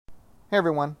Hey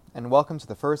everyone, and welcome to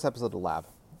the first episode of The Lab.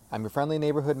 I'm your friendly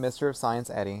neighborhood Mister of Science,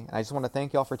 Eddie, and I just want to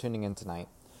thank y'all for tuning in tonight.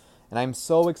 And I'm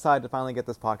so excited to finally get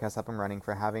this podcast up and running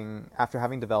after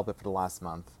having developed it for the last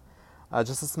month.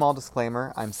 Just a small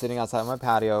disclaimer, I'm sitting outside my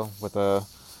patio with a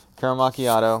caramel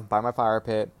macchiato by my fire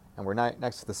pit, and we're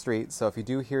next to the street, so if you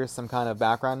do hear some kind of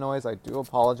background noise, I do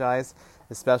apologize,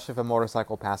 especially if a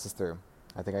motorcycle passes through.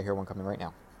 I think I hear one coming right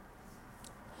now.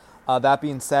 That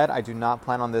being said, I do not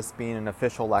plan on this being an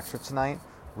official lecture tonight.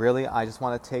 Really, I just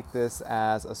want to take this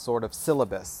as a sort of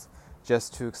syllabus,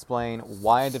 just to explain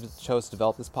why I chose to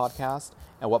develop this podcast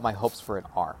and what my hopes for it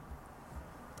are.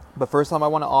 But first off, I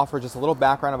want to offer just a little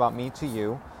background about me to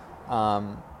you.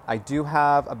 I do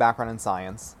have a background in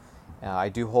science. I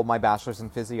do hold my bachelor's in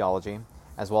physiology,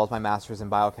 as well as my master's in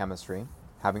biochemistry,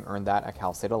 having earned that at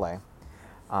Cal State LA.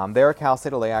 There at Cal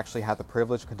State LA, I actually had the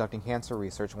privilege of conducting cancer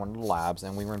research in one of the labs,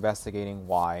 and we were investigating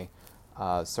why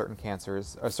certain cancer,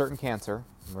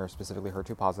 more specifically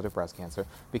HER2-positive breast cancer,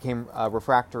 became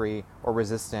refractory or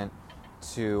resistant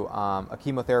to a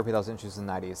chemotherapy that was introduced in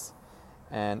the 90s.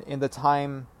 And in the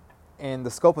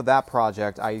scope of that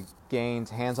project, I gained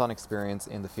hands-on experience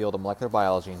in the field of molecular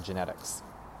biology and genetics.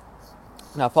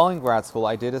 Now, following grad school,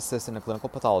 I did assist in a clinical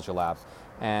pathology lab,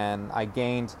 and I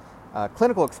gained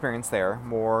clinical experience there,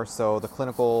 more so the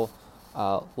clinical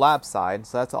lab side.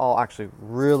 So that's all actually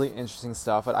really interesting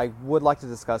stuff. But I would like to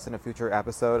discuss in a future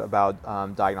episode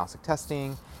about diagnostic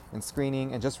testing and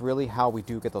screening and just really how we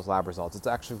do get those lab results. It's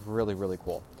actually really, really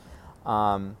cool.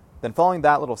 Then following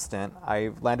that little stint,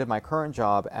 I landed my current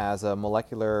job as a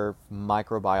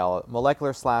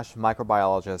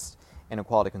molecular/microbiologist in a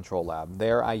quality control lab.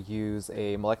 There I use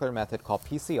a molecular method called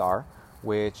PCR,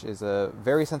 which is a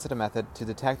very sensitive method to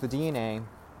detect the DNA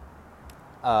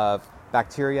of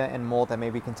bacteria and mold that may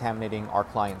be contaminating our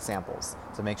client samples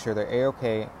to make sure they're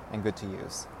A-OK and good to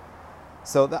use.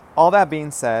 So all that being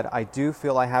said, I do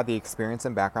feel I have the experience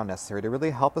and background necessary to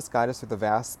really help us guide us through the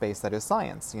vast space that is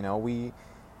science. You know, we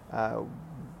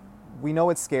know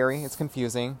it's scary, it's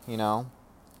confusing, you know.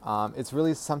 It's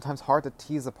really sometimes hard to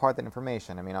tease apart that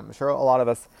information. I mean, I'm sure a lot of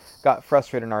us got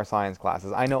frustrated in our science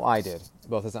classes. I know I did,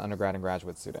 both as an undergrad and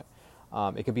graduate student.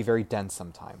 It can be very dense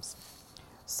sometimes.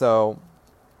 So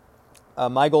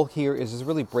my goal here is just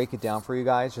really break it down for you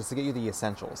guys, just to get you the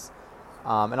essentials.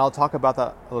 And I'll talk about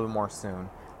that a little bit more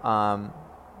soon.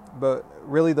 But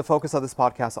really the focus of this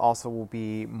podcast also will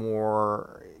be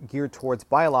more geared towards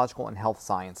biological and health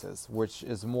sciences, which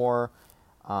is more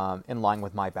in line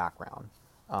with my background.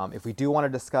 If we do want to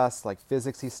discuss like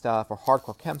physics-y stuff or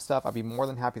hardcore chem stuff, I'd be more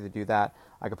than happy to do that.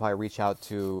 I could probably reach out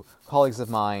to colleagues of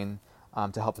mine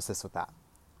to help assist with that.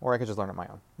 Or I could just learn on my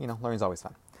own. You know, learning's always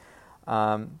fun.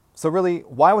 So really,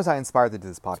 why was I inspired to do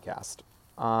this podcast?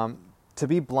 To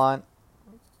be blunt,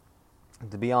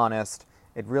 to be honest,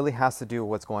 it really has to do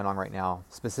with what's going on right now,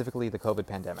 specifically the COVID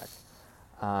pandemic.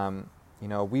 You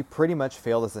know, we pretty much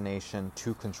failed as a nation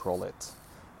to control it.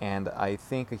 And I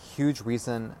think a huge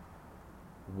reason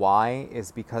why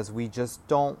is because we just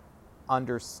don't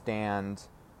understand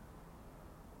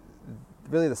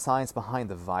really the science behind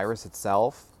the virus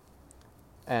itself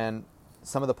and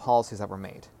some of the policies that were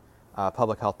made,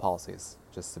 public health policies,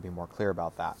 just to be more clear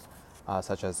about that,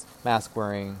 such as mask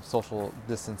wearing, social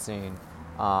distancing,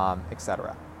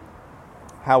 etc.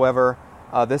 However,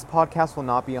 this podcast will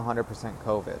not be 100%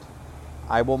 COVID.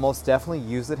 I will most definitely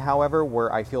use it, however,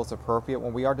 where I feel it's appropriate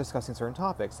when we are discussing certain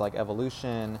topics like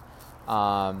evolution,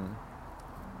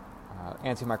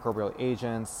 antimicrobial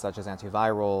agents such as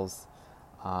antivirals,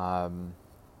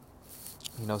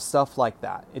 you know, stuff like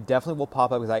that. It definitely will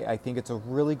pop up because I think it's a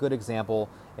really good example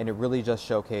and it really just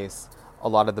showcases a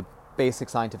lot of the basic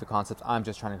scientific concepts I'm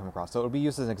just trying to come across. So it'll be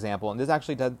used as an example, and this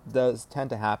actually does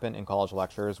tend to happen in college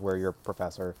lectures where your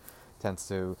professor tends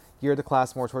to gear the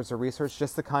class more towards the research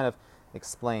just to kind of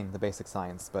explain the basic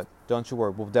science. But don't you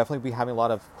worry, we'll definitely be having a lot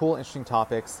of cool, interesting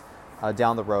topics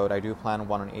down the road. I do plan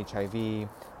one on HIV,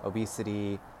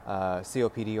 obesity,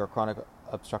 COPD or chronic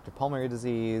obstructive pulmonary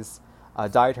disease.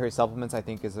 Dietary supplements, I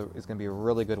think, is going to be a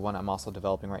really good one I'm also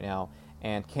developing right now.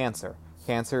 And cancer.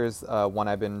 Cancer is one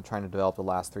I've been trying to develop the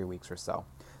last 3 weeks or so.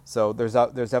 So there's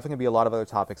definitely going to be a lot of other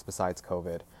topics besides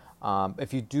COVID.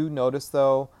 If you do notice,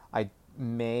 though, I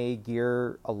may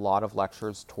gear a lot of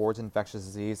lectures towards infectious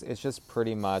disease. It's just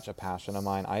pretty much a passion of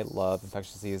mine. I love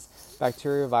infectious disease.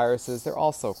 Bacteria, viruses, they're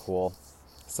all so cool.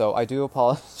 So I do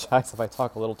apologize if I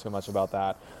talk a little too much about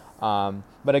that.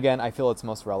 But again, I feel it's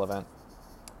most relevant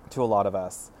to a lot of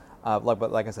us.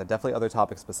 But like I said, definitely other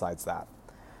topics besides that.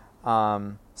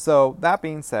 So that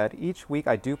being said, each week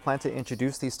I do plan to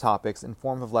introduce these topics in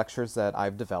form of lectures that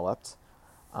I've developed.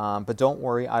 But don't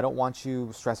worry, I don't want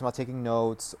you stressing about taking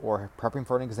notes or prepping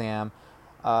for an exam.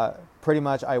 Pretty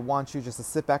much, I want you just to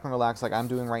sit back and relax like I'm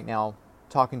doing right now,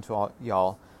 talking to all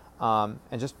y'all,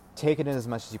 and just take it in as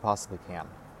much as you possibly can.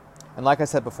 And like I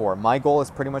said before, my goal is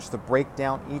pretty much to break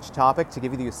down each topic to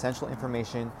give you the essential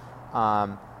information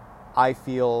I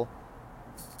feel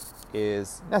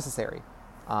is necessary.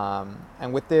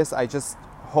 And with this, I just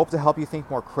hope to help you think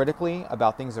more critically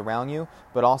about things around you,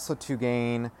 but also to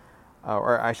gain,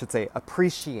 or I should say,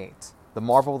 appreciate the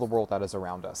marvel of the world that is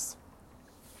around us.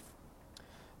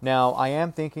 Now, I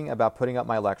am thinking about putting up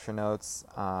my lecture notes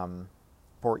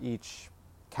for each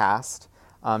cast,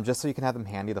 just so you can have them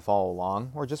handy to follow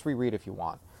along, or just reread if you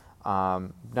want.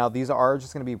 Now, these are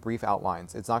just going to be brief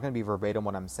outlines. It's not going to be verbatim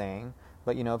what I'm saying,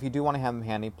 but if you do want to have them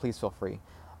handy, please feel free.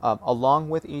 Along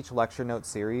with each lecture note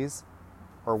series,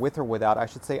 or with or without, I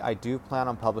should say, I do plan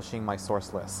on publishing my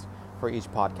source list for each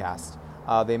podcast.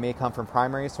 They may come from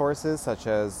primary sources, such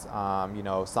as,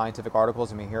 scientific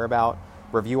articles you may hear about,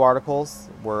 review articles,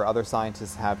 where other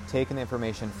scientists have taken the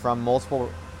information from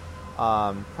multiple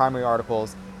primary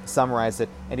articles, summarized it,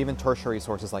 and even tertiary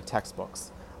sources like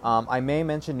textbooks. I may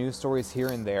mention news stories here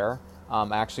and there.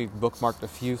 I actually bookmarked a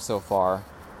few so far,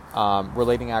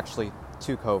 relating actually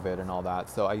to COVID and all that.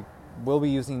 So I will be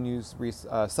using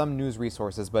some news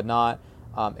resources, but not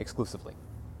exclusively.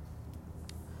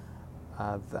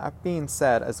 That being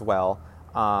said as well,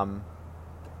 I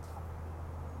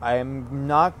am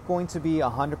not going to be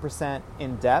 100%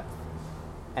 in depth,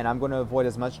 and I'm going to avoid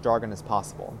as much jargon as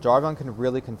possible. Jargon can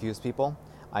really confuse people.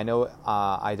 I know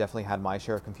I definitely had my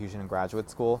share of confusion in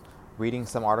graduate school, reading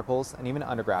some articles, and even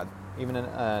even in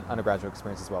an undergraduate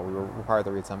experience as well. We were required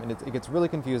to read some, and it gets really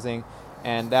confusing,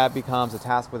 and that becomes a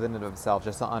task within and of itself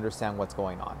just to understand what's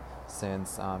going on,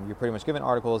 since you're pretty much given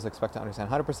articles, expect to understand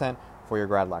 100% for your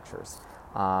grad lectures,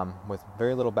 with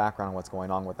very little background on what's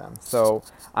going on with them. So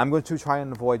I'm going to try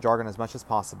and avoid jargon as much as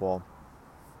possible,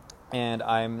 and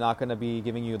I'm not going to be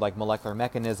giving you like molecular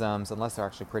mechanisms unless they're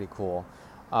actually pretty cool,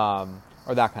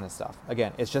 or that kind of stuff.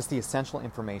 Again, it's just the essential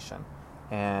information.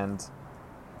 And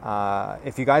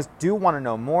if you guys do want to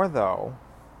know more, though,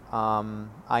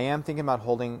 I am thinking about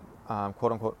holding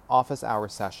quote-unquote office hour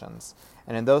sessions.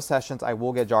 And in those sessions, I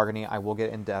will get jargony, I will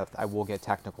get in-depth, I will get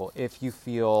technical, if you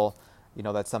feel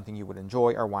that's something you would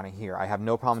enjoy or want to hear. I have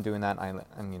no problem doing that, and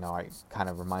it kind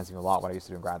of reminds me a lot what I used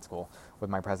to do in grad school with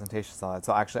my presentations and all that.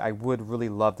 So actually, I would really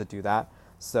love to do that.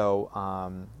 So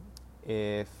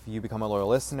if you become a loyal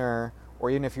listener, or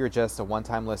even if you're just a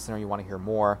one-time listener and you want to hear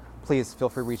more, please feel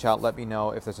free to reach out. Let me know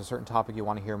if there's a certain topic you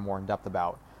want to hear more in depth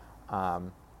about.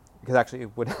 Because actually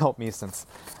it would help me, since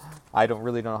I don't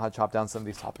know how to chop down some of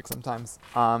these topics sometimes.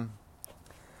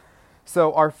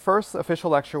 So our first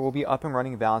official lecture will be up and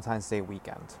running Valentine's Day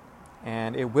weekend.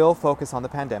 And it will focus on the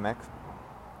pandemic.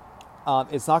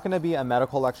 It's not going to be a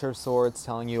medical lecture of sorts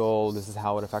telling you, this is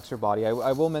how it affects your body.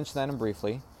 I will mention that in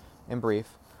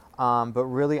brief. But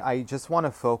really, I just want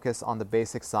to focus on the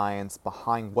basic science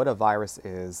behind what a virus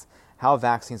is, how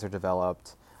vaccines are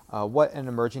developed, what an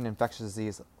emerging infectious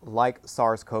disease like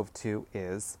SARS-CoV-2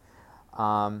 is,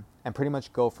 and pretty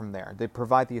much go from there. They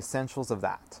provide the essentials of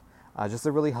that, just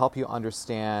to really help you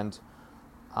understand,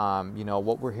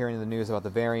 what we're hearing in the news about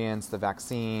the variants, the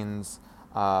vaccines,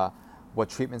 what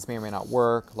treatments may or may not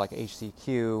work, like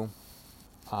HCQ,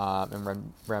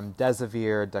 and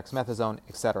remdesivir, dexamethasone,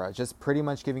 etc. Just pretty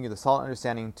much giving you the solid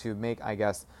understanding to make, I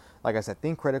guess, like I said,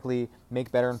 think critically,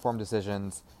 make better informed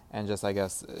decisions, and just, I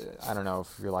guess, I don't know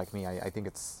if you're like me, I think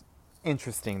it's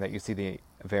interesting that you see the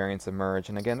variants emerge.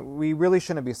 And again, we really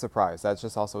shouldn't be surprised. That's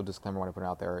just also a disclaimer I want to put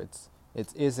out there.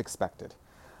 It is expected.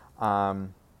 But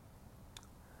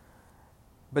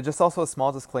just also a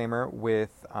small disclaimer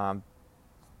with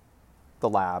the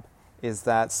lab is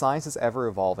that science is ever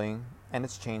evolving, and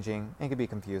it's changing, and it can be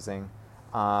confusing.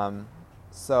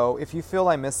 So if you feel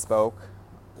I misspoke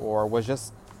or was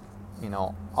just,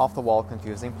 off the wall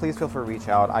confusing, please feel free to reach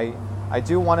out. I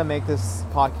do want to make this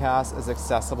podcast as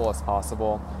accessible as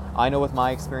possible. I know with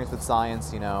my experience with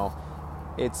science,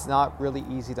 it's not really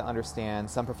easy to understand.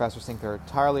 Some professors think they're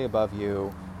entirely above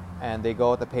you, and they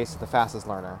go at the pace of the fastest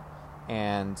learner,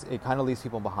 and it kind of leaves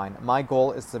people behind. My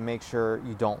goal is to make sure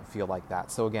you don't feel like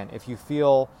that. So again, if you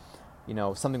feel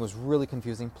something was really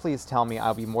confusing, please tell me.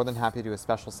 I'll be more than happy to do a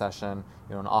special session,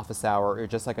 an office hour, or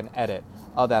just like an edit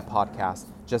of that podcast,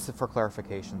 just for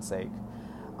clarification's sake.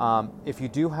 If you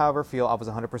do, however, feel I was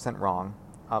 100% wrong,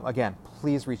 again,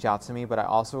 please reach out to me, but I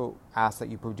also ask that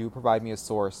you do provide me a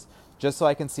source, just so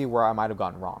I can see where I might have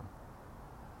gotten wrong.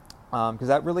 Because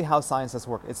that's really how science does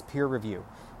work. It's peer review.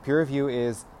 Peer review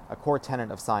is a core tenet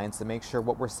of science to make sure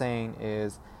what we're saying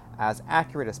is as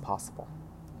accurate as possible.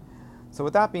 So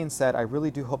with that being said, I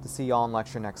really do hope to see y'all in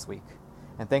lecture next week.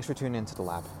 And thanks for tuning into the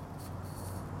lab.